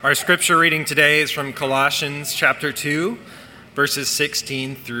Our scripture reading today is from Colossians chapter 2, verses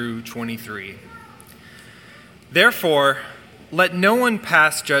 16 through 23. Therefore, let no one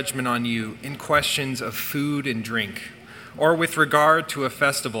pass judgment on you in questions of food and drink, or with regard to a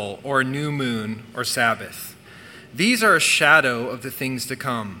festival, or a new moon, or Sabbath. These are a shadow of the things to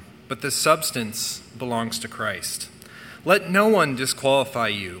come, but the substance belongs to Christ. Let no one disqualify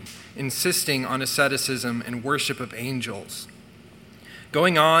you, insisting on asceticism and worship of angels,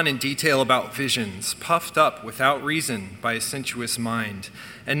 going on in detail about visions, puffed up without reason by a sensuous mind,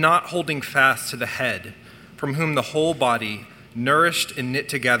 and not holding fast to the head, from whom the whole body, nourished and knit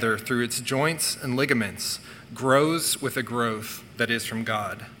together through its joints and ligaments, grows with a growth that is from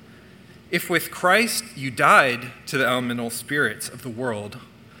God. If with Christ you died to the elemental spirits of the world,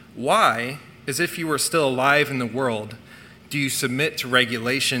 why, as if you were still alive in the world, do you submit to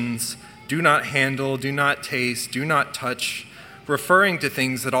regulations, do not handle, do not taste, do not touch, referring to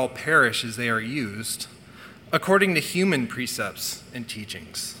things that all perish as they are used, according to human precepts and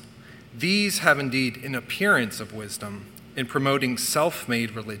teachings? These have indeed an appearance of wisdom in promoting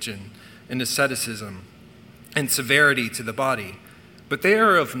self-made religion and asceticism and severity to the body, but they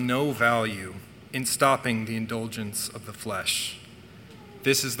are of no value in stopping the indulgence of the flesh.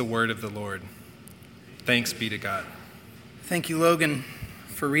 This is the word of the Lord. Thanks be to God. Thank you, Logan,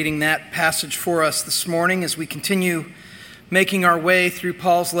 for reading that passage for us this morning as we continue making our way through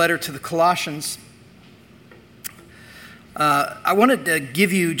Paul's letter to the Colossians. I wanted to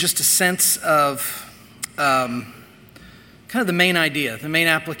give you just a sense of kind of the main idea, the main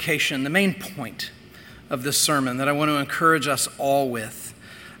application, the main point of this sermon that I want to encourage us all with.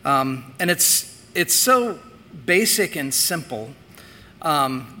 And it's so basic and simple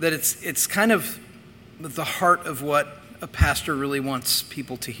that it's kind of the heart of what a pastor really wants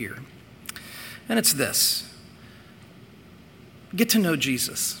people to hear. And it's this: get to know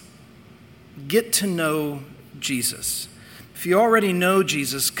Jesus. Get to know Jesus. If you already know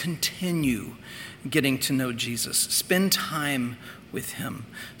Jesus, continue getting to know Jesus. Spend time with him.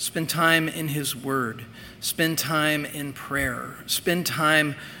 Spend time in his word. Spend time in prayer. Spend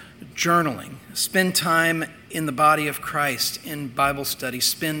time journaling. Spend time in the body of Christ, in Bible study.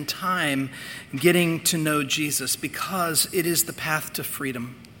 Spend time getting to know Jesus, because it is the path to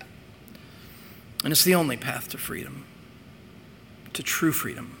freedom. And it's the only path to freedom, to true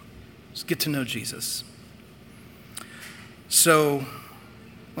freedom. Just get to know Jesus. So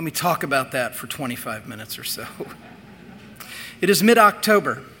let me talk about that for 25 minutes or so. It is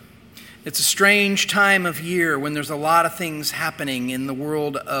mid-October. It's a strange time of year when there's a lot of things happening in the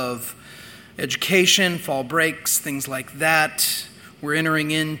world of education, fall breaks, things like that. We're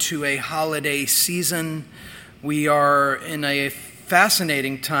entering into a holiday season. We are in a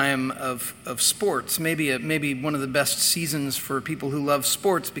fascinating time of sports, maybe one of the best seasons for people who love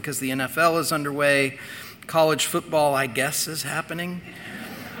sports, because the NFL is underway. College football, I guess, is happening.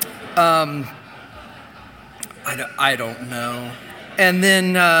 I don't know. And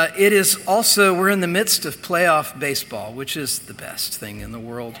then it is also, we're in the midst of playoff baseball, which is the best thing in the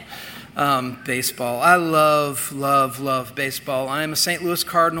world. Baseball. I love baseball. I am a St. Louis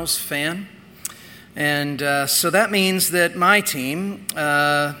Cardinals fan. And so that means that my team,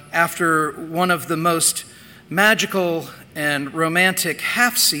 after one of the most magical and romantic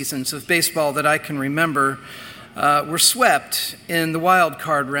half seasons of baseball that I can remember, were swept in the wild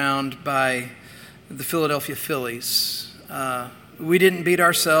card round by the Philadelphia Phillies. We didn't beat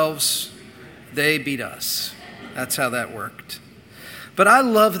ourselves, they beat us. That's how that worked. But I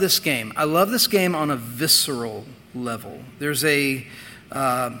love this game. I love this game on a visceral level. There's a,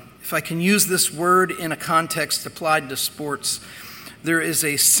 if I can use this word in a context applied to sports, there is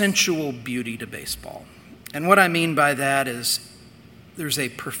a sensual beauty to baseball. And what I mean by that is there's a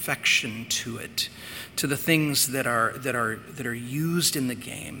perfection to it, to the things that are used in the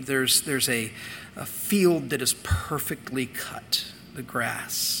game. There's a field that is perfectly cut, the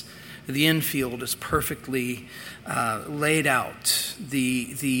grass. The infield is perfectly laid out.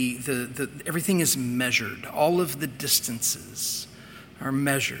 The everything is measured. All of the distances are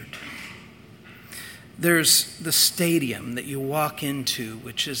measured. There's the stadium that you walk into,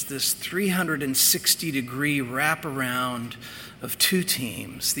 which is this 360-degree wraparound of two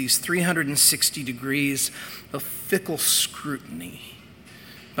teams, these 360 degrees of fickle scrutiny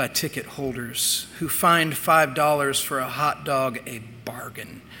by ticket holders who find $5 for a hot dog a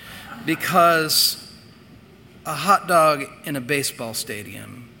bargain, because a hot dog in a baseball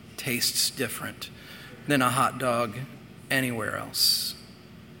stadium tastes different than a hot dog anywhere else.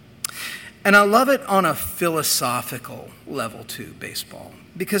 And I love it on a philosophical level too, baseball,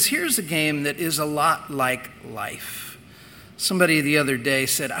 because here's a game that is a lot like life. Somebody the other day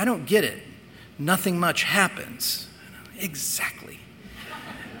said, I don't get it. Nothing much happens. Exactly.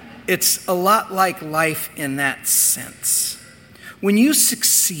 It's a lot like life in that sense. When you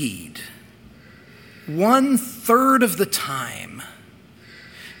succeed, 1/3 of the time,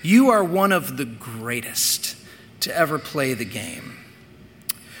 you are one of the greatest to ever play the game.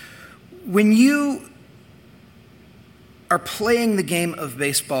 When you are playing the game of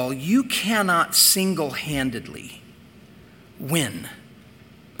baseball, you cannot single-handedly win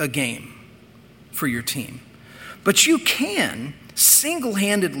a game for your team. But you can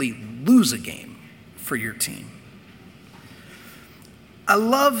single-handedly lose a game for your team. I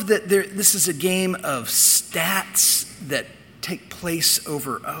love that this is a game of stats that take place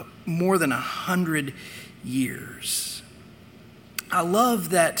over more than 100 years. I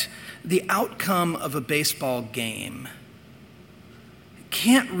love that the outcome of a baseball game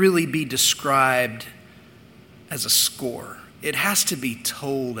can't really be described as a score. It has to be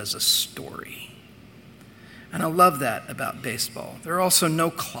told as a story. And I love that about baseball. There are also no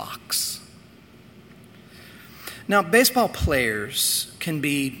clocks. Now, baseball players can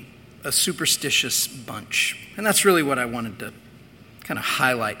be a superstitious bunch, and that's really what I wanted to kind of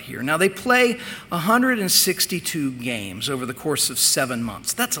highlight here. Now, they play 162 games over the course of 7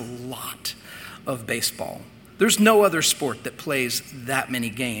 months. That's a lot of baseball. There's no other sport that plays that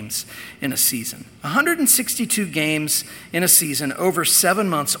many games in a season. 162 games in a season over 7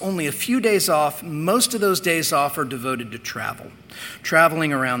 months, only a few days off. Most of those days off are devoted to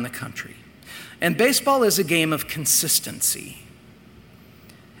traveling around the country. And baseball is a game of consistency.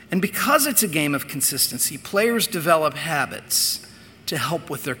 And because it's a game of consistency, players develop habits to help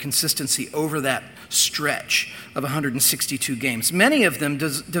with their consistency over that stretch of 162 games. Many of them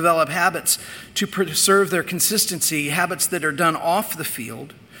develop habits to preserve their consistency, habits that are done off the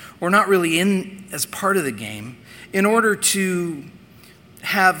field or not really in as part of the game, in order to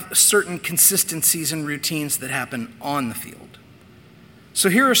have certain consistencies and routines that happen on the field. So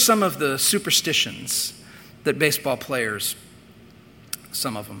here are some of the superstitions that baseball players,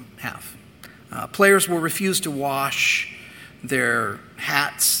 some of them have. Players will refuse to wash their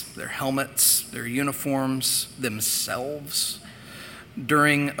hats, their helmets, their uniforms, themselves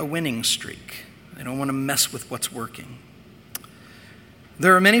during a winning streak. They don't want to mess with what's working.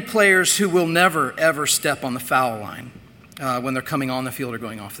 There are many players who will never, ever step on the foul line when they're coming on the field or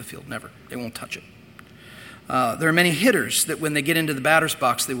going off the field. Never. They won't touch it. There are many hitters that when they get into the batter's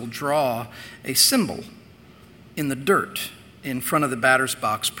box, they will draw a symbol in the dirt in front of the batter's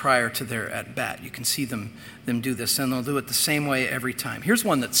box prior to their at-bat. You can see them do this, and they'll do it the same way every time. Here's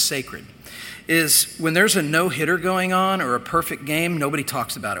one that's sacred, is when there's a no-hitter going on or a perfect game, nobody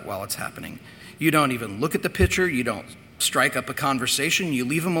talks about it while it's happening. You don't even look at the pitcher, you don't strike up a conversation, you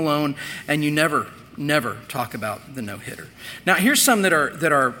leave them alone, and you never talk about the no-hitter. Now, here's some that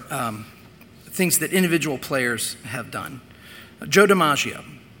are things that individual players have done. Joe DiMaggio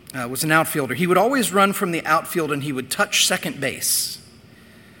was an outfielder. He would always run from the outfield and he would touch second base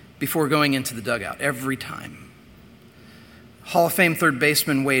before going into the dugout every time. Hall of Fame third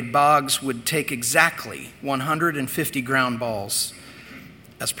baseman Wade Boggs would take exactly 150 ground balls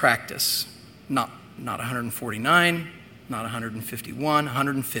as practice. Not 149, not 151,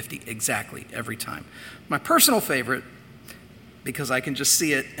 150 exactly every time. My personal favorite, because I can just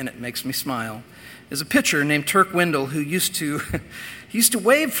see it and it makes me smile, is a pitcher named Turk Wendell who used to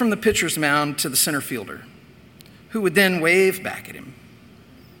wave from the pitcher's mound to the center fielder, who would then wave back at him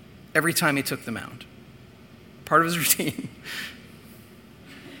every time he took the mound. Part of his routine.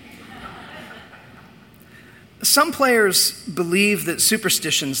 Some players believe that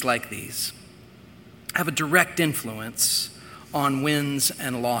superstitions like these have a direct influence on wins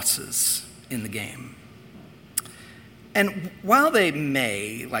and losses in the game. And while they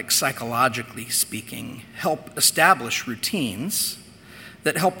may, like psychologically speaking, help establish routines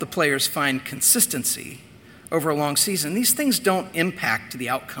that help the players find consistency over a long season, these things don't impact the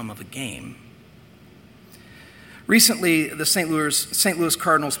outcome of a game. Recently, the St. Louis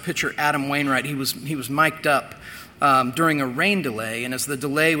Cardinals pitcher Adam Wainwright, he was mic'd up during a rain delay, and as the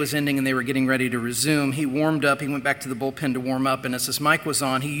delay was ending and they were getting ready to resume, he warmed up, he went back to the bullpen to warm up, and as his mic was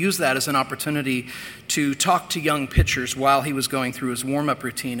on, he used that as an opportunity to talk to young pitchers while he was going through his warm-up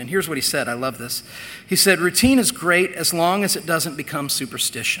routine. And here's what he said, I love this. He said, "Routine is great as long as it doesn't become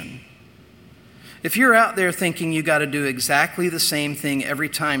superstition. If you're out there thinking you got to do exactly the same thing every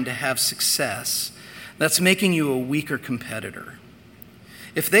time to have success, that's making you a weaker competitor.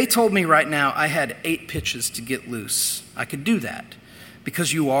 If they told me right now I had 8 pitches to get loose, I could do that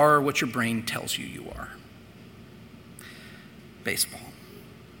because you are what your brain tells you you are." Baseball.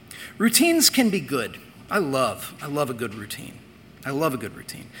 Routines can be good. I love a good routine. I love a good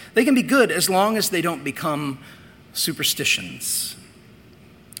routine. They can be good as long as they don't become superstitions.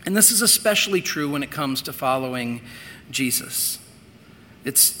 And this is especially true when it comes to following Jesus.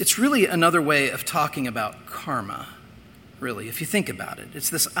 It's really another way of talking about karma, really, if you think about it. It's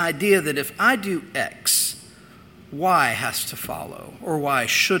this idea that if I do X, Y has to follow, or Y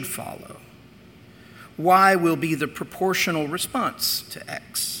should follow. Y will be the proportional response to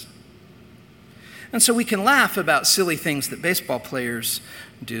X. And so we can laugh about silly things that baseball players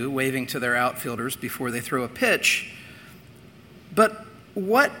do, waving to their outfielders before they throw a pitch. But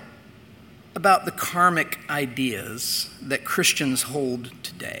what about the karmic ideas that Christians hold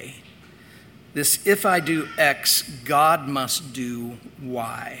today? This, if I do X, God must do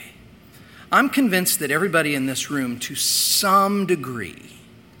Y. I'm convinced that everybody in this room, to some degree,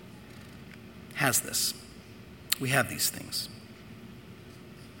 has this. We have these things.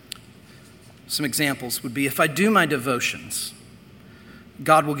 Some examples would be, if I do my devotions,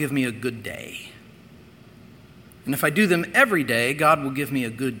 God will give me a good day. And if I do them every day, God will give me a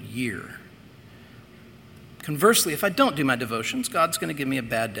good year. Conversely, if I don't do my devotions, God's going to give me a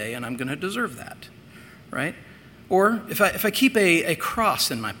bad day, and I'm going to deserve that, right? Or if I keep a cross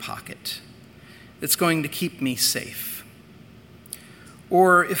in my pocket, it's going to keep me safe.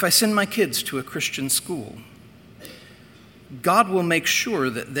 Or if I send my kids to a Christian school, God will make sure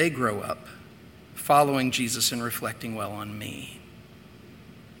that they grow up following Jesus and reflecting well on me.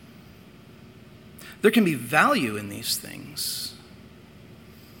 There can be value in these things,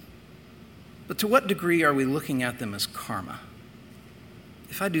 but to what degree are we looking at them as karma?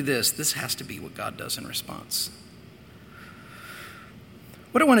 If I do this, this has to be what God does in response.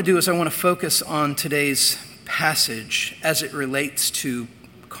 What I want to do is I want to focus on today's passage as it relates to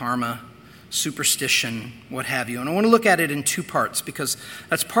karma, superstition, what have you. And I want to look at it in two parts because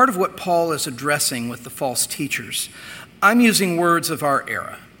that's part of what Paul is addressing with the false teachers. I'm using words of our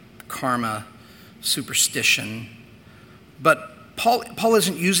era, karma, superstition, but Paul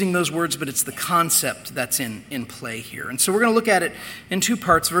isn't using those words, but it's the concept that's in play here. And so we're going to look at it in two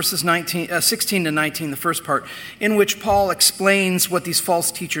parts, verses 16 to 19, the first part, in which Paul explains what these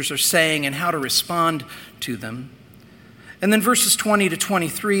false teachers are saying and how to respond to them. And then verses 20 to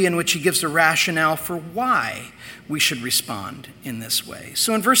 23, in which he gives a rationale for why we should respond in this way.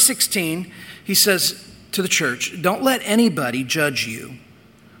 So in verse 16, he says to the church, don't let anybody judge you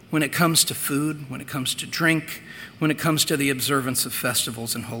when it comes to food, when it comes to drink, when it comes to the observance of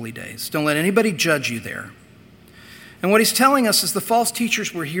festivals and holy days. Don't let anybody judge you there. And what he's telling us is the false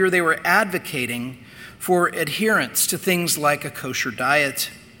teachers were here. They were advocating for adherence to things like a kosher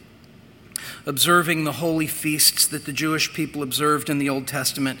diet, observing the holy feasts that the Jewish people observed in the Old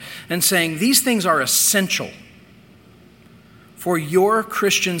Testament, and saying these things are essential for your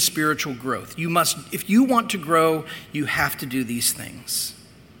Christian spiritual growth. You must, if you want to grow, you have to do these things.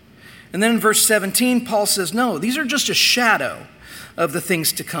 And then in verse 17, Paul says, no, these are just a shadow of the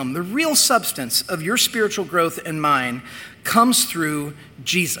things to come. The real substance of your spiritual growth and mine comes through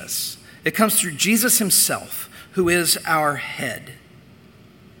Jesus. It comes through Jesus himself, who is our head.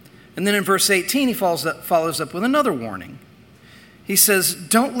 And then in verse 18, he follows up with another warning. He says,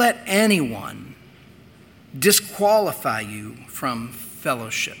 don't let anyone disqualify you from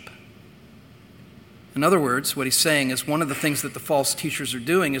fellowship. In other words, what he's saying is one of the things that the false teachers are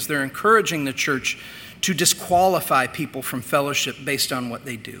doing is they're encouraging the church to disqualify people from fellowship based on what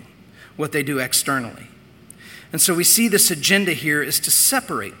they do externally. And so we see this agenda here is to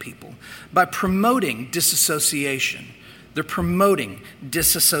separate people by promoting disassociation. They're promoting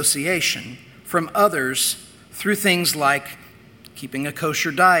disassociation from others through things like keeping a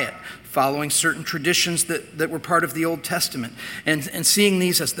kosher diet, following certain traditions that were part of the Old Testament, and seeing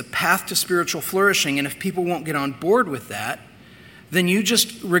these as the path to spiritual flourishing. And if people won't get on board with that, then you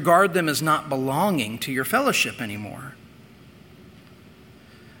just regard them as not belonging to your fellowship anymore.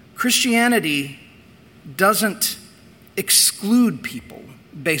 Christianity doesn't exclude people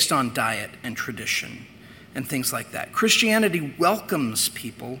based on diet and tradition and things like that. Christianity welcomes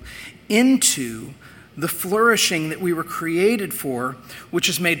people into the flourishing that we were created for, which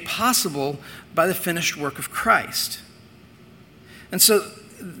is made possible by the finished work of Christ. And so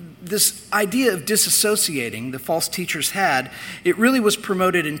this idea of disassociating the false teachers had, it really was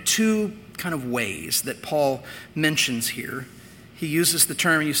promoted in two kind of ways that Paul mentions here. He uses the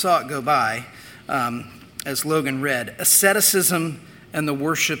term, you saw it go by, as Logan read, asceticism and the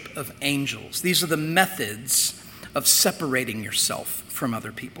worship of angels. These are the methods of separating yourself from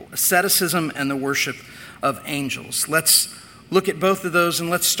other people. Asceticism and the worship of angels. Let's look at both of those, and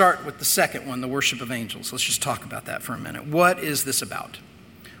let's start with the second one, the worship of angels. Let's just talk about that for a minute. What is this about?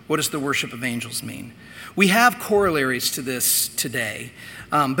 What does the worship of angels mean? We have corollaries to this today,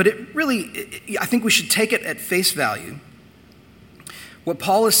 but I think we should take it at face value. What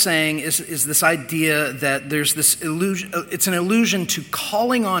Paul is saying is this idea that there's this illusion, it's an illusion to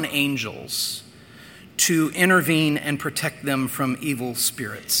calling on angels to intervene and protect them from evil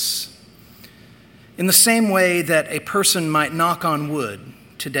spirits. In the same way that a person might knock on wood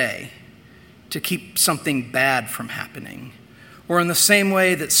today to keep something bad from happening, or in the same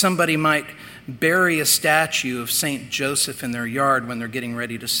way that somebody might bury a statue of St. Joseph in their yard when they're getting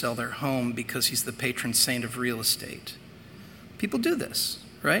ready to sell their home because he's the patron saint of real estate. People do this,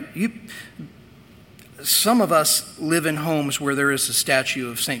 right? Some of us live in homes where there is a statue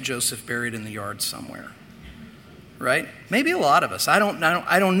of St. Joseph buried in the yard somewhere, right? Maybe a lot of us. I don't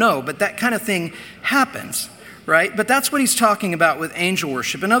know, but that kind of thing happens, right? But that's what he's talking about with angel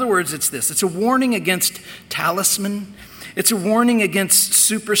worship. In other words, it's this. It's a warning against talisman. It's a warning against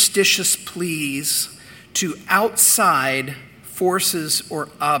superstitious pleas to outside forces or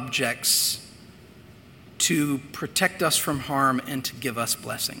objects to protect us from harm and to give us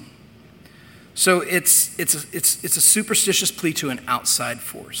blessing. So it's a superstitious plea to an outside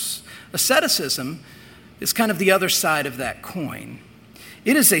force. Asceticism is kind of the other side of that coin.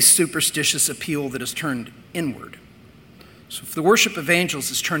 It is a superstitious appeal that is turned inward. So if the worship of angels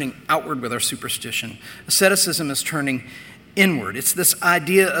is turning outward with our superstition, asceticism is turning inward. It's this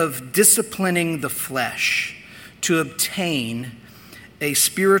idea of disciplining the flesh to obtain a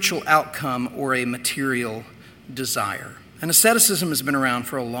spiritual outcome or a material desire. And asceticism has been around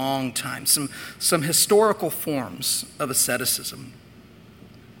for a long time. Some historical forms of asceticism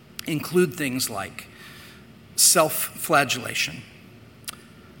include things like self-flagellation,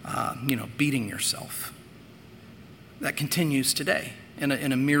 beating yourself. That continues today in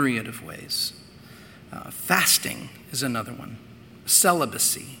a myriad of ways. Fasting is another one.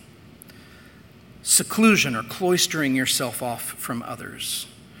 Celibacy. Seclusion or cloistering yourself off from others.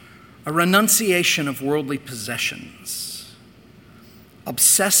 A renunciation of worldly possessions.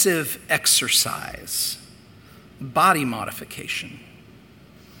 Obsessive exercise. Body modification.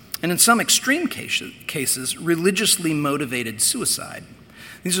 And in some extreme cases, religiously motivated suicide.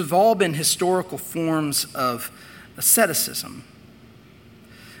 These have all been historical forms of asceticism.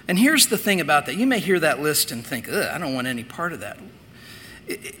 And here's the thing about that. You may hear that list and think, I don't want any part of that.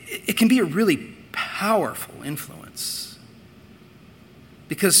 It can be a really powerful influence.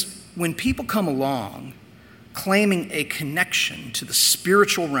 Because when people come along claiming a connection to the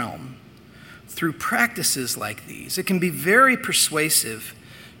spiritual realm through practices like these, it can be very persuasive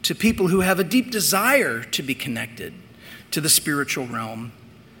to people who have a deep desire to be connected to the spiritual realm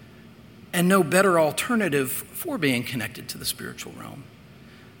and no better alternative for being connected to the spiritual realm.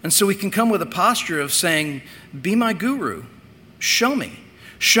 And so we can come with a posture of saying, be my guru, show me.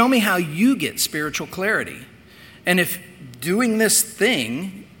 Show me how you get spiritual clarity. And if doing this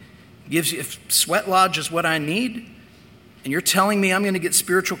thing gives you, if Sweat Lodge is what I need, and you're telling me I'm going to get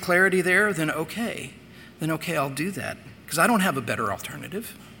spiritual clarity there, then okay, I'll do that. Because I don't have a better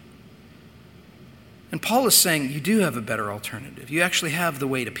alternative. And Paul is saying you do have a better alternative. You actually have the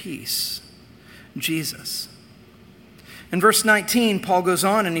way to peace, Jesus. In verse 19, Paul goes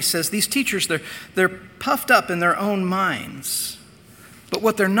on and he says, these teachers, they're puffed up in their own minds. But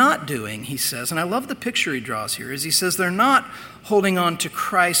what they're not doing, he says, and I love the picture he draws here, is he says they're not holding on to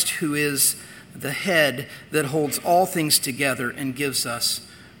Christ, who is the head that holds all things together and gives us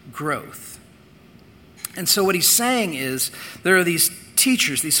growth. And so what he's saying is there are these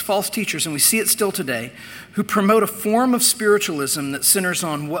teachers, these false teachers, and we see it still today, who promote a form of spiritualism that centers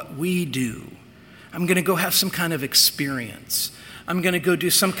on what we do. I'm going to go have some kind of experience. I'm going to go do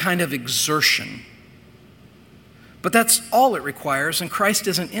some kind of exertion. But that's all it requires, and Christ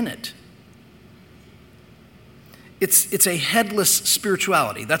isn't in it. It's a headless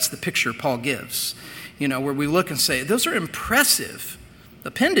spirituality. That's the picture Paul gives, where we look and say, those are impressive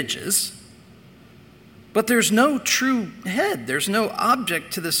appendages, but there's no true head. There's no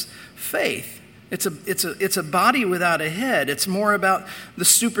object to this faith. It's a body without a head. It's more about the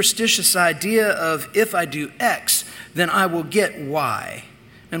superstitious idea of if I do X, then I will get Y.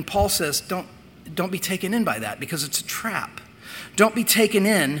 And Paul says, don't be taken in by that, because it's a trap. Don't be taken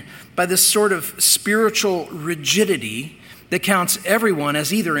in by this sort of spiritual rigidity that counts everyone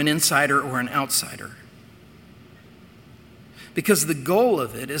as either an insider or an outsider. Because the goal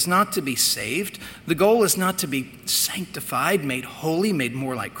of it is not to be saved. The goal is not to be sanctified, made holy, made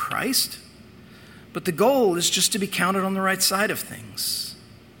more like Christ. But the goal is just to be counted on the right side of things.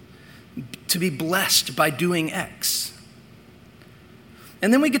 To be blessed by doing X.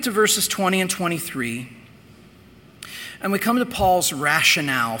 And then we get to verses 20 and 23. And we come to Paul's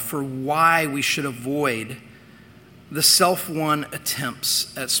rationale for why we should avoid the self-won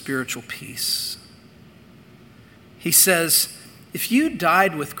attempts at spiritual peace. He says, if you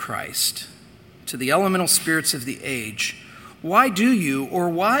died with Christ to the elemental spirits of the age, why do you, or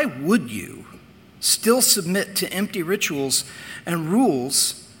why would you, still submit to empty rituals and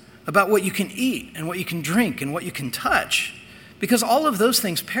rules about what you can eat and what you can drink and what you can touch? Because all of those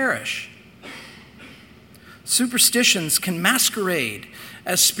things perish. Superstitions can masquerade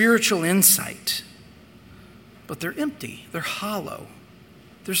as spiritual insight, but they're empty, they're hollow.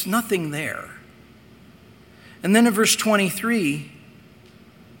 There's nothing there. And then in verse 23,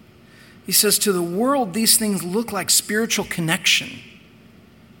 he says, to the world, these things look like spiritual connection.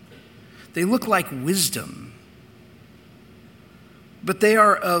 They look like wisdom, but they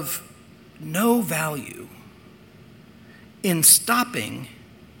are of no value in stopping.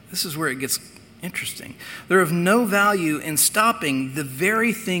 This is where it gets interesting. They're of no value in stopping the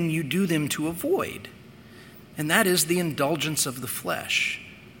very thing you do them to avoid, and that is the indulgence of the flesh,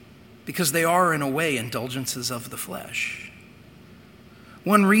 because they are, in a way, indulgences of the flesh.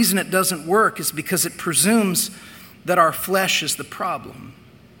 One reason it doesn't work is because it presumes that our flesh is the problem.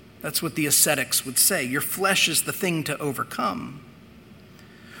 That's what the ascetics would say. Your flesh is the thing to overcome.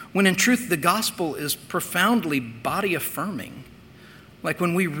 When in truth, the gospel is profoundly body-affirming. Like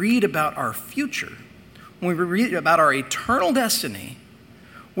when we read about our future, when we read about our eternal destiny,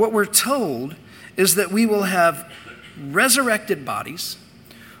 what we're told is that we will have resurrected bodies,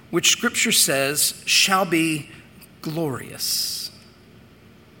 which Scripture says shall be glorious.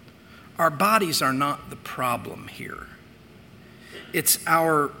 Our bodies are not the problem here. It's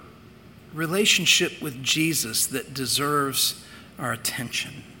our relationship with Jesus that deserves our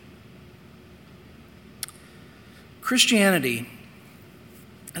attention. Christianity,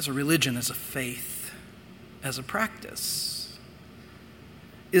 as a religion, as a faith, as a practice,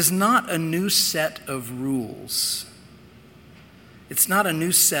 is not a new set of rules. It's not a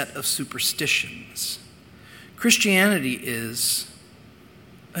new set of superstitions. Christianity is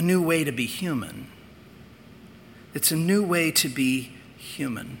a new way to be human. It's a new way to be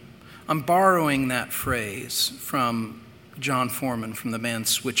human. I'm borrowing that phrase from John Foreman, from the band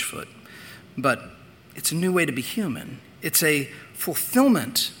Switchfoot, but it's a new way to be human. It's a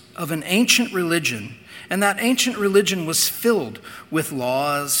fulfillment of an ancient religion, and that ancient religion was filled with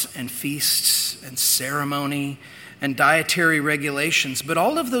laws and feasts and ceremony and dietary regulations, but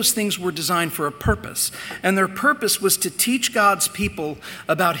all of those things were designed for a purpose, and their purpose was to teach God's people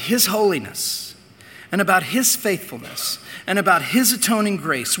about His holiness and about His faithfulness and about His atoning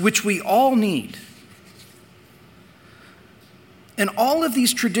grace, which we all need. And all of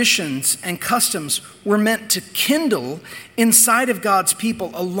these traditions and customs were meant to kindle inside of God's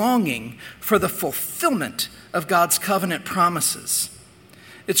people a longing for the fulfillment of God's covenant promises.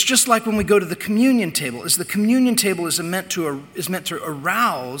 It's just like when we go to the communion table. As the communion table is meant to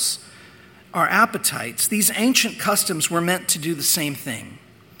arouse our appetites, these ancient customs were meant to do the same thing.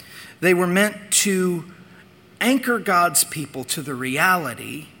 They were meant to anchor God's people to the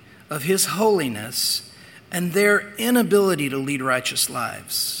reality of His holiness and their inability to lead righteous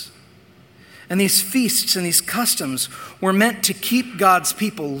lives. And these feasts and these customs were meant to keep God's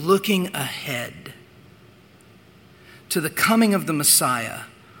people looking ahead to the coming of the Messiah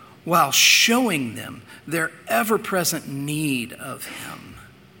while showing them their ever-present need of Him.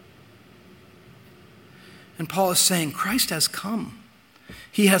 And Paul is saying, Christ has come.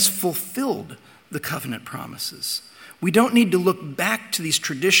 He has fulfilled the covenant promises. We don't need to look back to these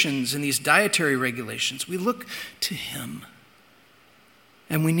traditions and these dietary regulations. We look to Him,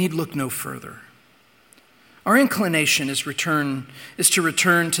 and we need look no further. Our inclination is to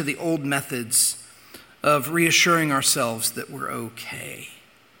return to the old methods of reassuring ourselves that we're okay.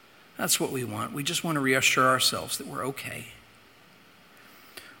 That's what we want. We just want to reassure ourselves that we're okay.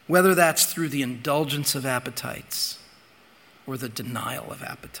 Whether that's through the indulgence of appetites or the denial of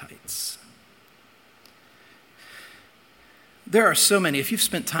appetites. There are so many, if you've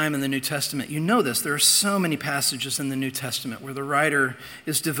spent time in the New Testament, you know this. There are so many passages in the New Testament where the writer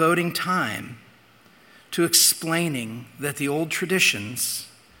is devoting time to explaining that the old traditions,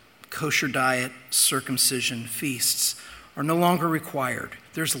 kosher diet, circumcision, feasts, are no longer required.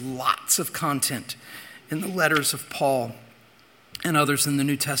 There's lots of content in the letters of Paul and others in the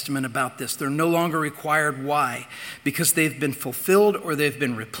New Testament about this. They're no longer required. Why? Because they've been fulfilled or they've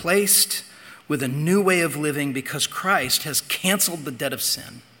been replaced with a new way of living because Christ has canceled the debt of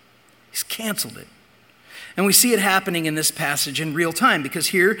sin. He's canceled it. And we see it happening in this passage in real time because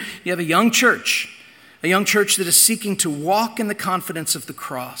here you have a young church that is seeking to walk in the confidence of the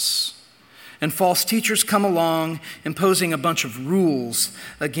cross. And false teachers come along imposing a bunch of rules,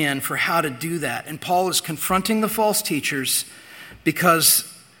 again, for how to do that. And Paul is confronting the false teachers because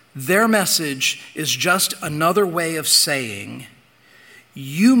their message is just another way of saying,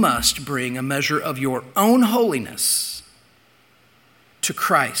 you must bring a measure of your own holiness to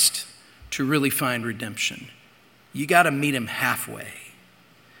Christ to really find redemption. You got to meet him halfway.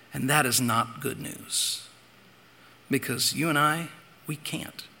 And that is not good news. Because you and I, we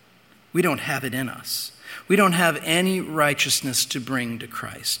can't. We don't have it in us. We don't have any righteousness to bring to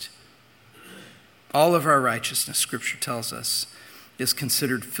Christ. All of our righteousness, Scripture tells us, is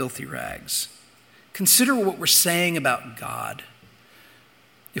considered filthy rags. Consider what we're saying about God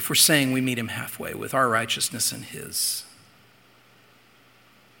if we're saying we meet him halfway with our righteousness and his.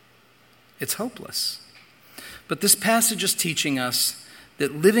 It's hopeless. But this passage is teaching us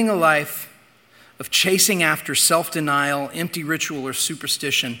that living a life of chasing after self-denial, empty ritual, or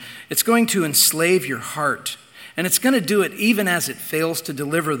superstition, it's going to enslave your heart. And it's going to do it even as it fails to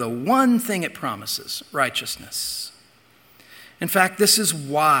deliver the one thing it promises, righteousness. In fact, this is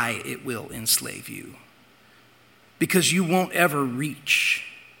why it will enslave you. Because you won't ever reach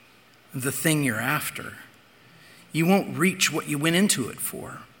the thing you're after. You won't reach what you went into it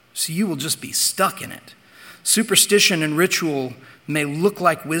for. So you will just be stuck in it. Superstition and ritual may look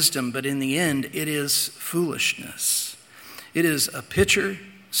like wisdom, but in the end, it is foolishness. It is a pitcher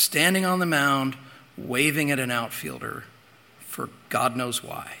standing on the mound, waving at an outfielder for God knows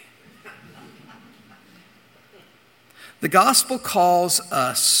why. The gospel calls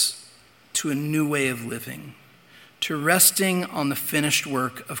us to a new way of living, to resting on the finished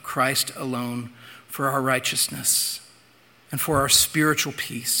work of Christ alone for our righteousness and for our spiritual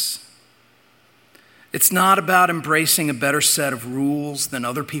peace. It's not about embracing a better set of rules than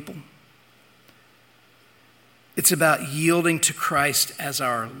other people. It's about yielding to Christ as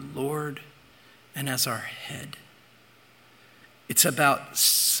our Lord and as our head. It's about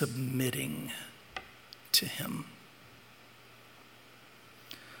submitting to him.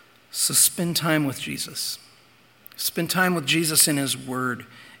 So spend time with Jesus. Spend time with Jesus in his word.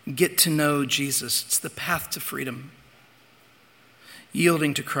 Get to know Jesus. It's the path to freedom.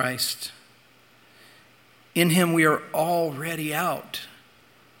 Yielding to Christ. In him we are already out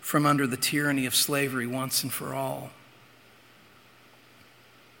from under the tyranny of slavery once and for all.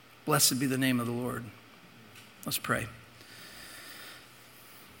 Blessed be the name of the Lord. Let's pray.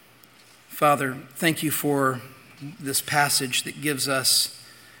 Father, thank you for this passage that gives us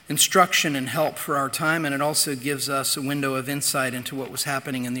instruction and help for our time, and it also gives us a window of insight into what was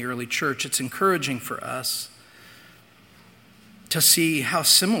happening in the early church. It's encouraging for us to see how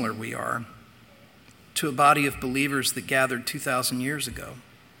similar we are to a body of believers that gathered 2,000 years ago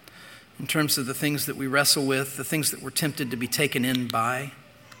in terms of the things that we wrestle with, the things that we're tempted to be taken in by.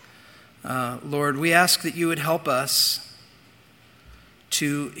 Lord, we ask that you would help us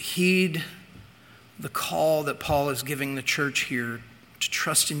to heed the call that Paul is giving the church here to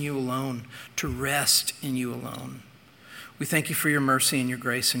trust in you alone, to rest in you alone. We thank you for your mercy and your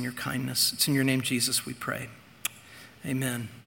grace and your kindness. It's in your name, Jesus, we pray. Amen.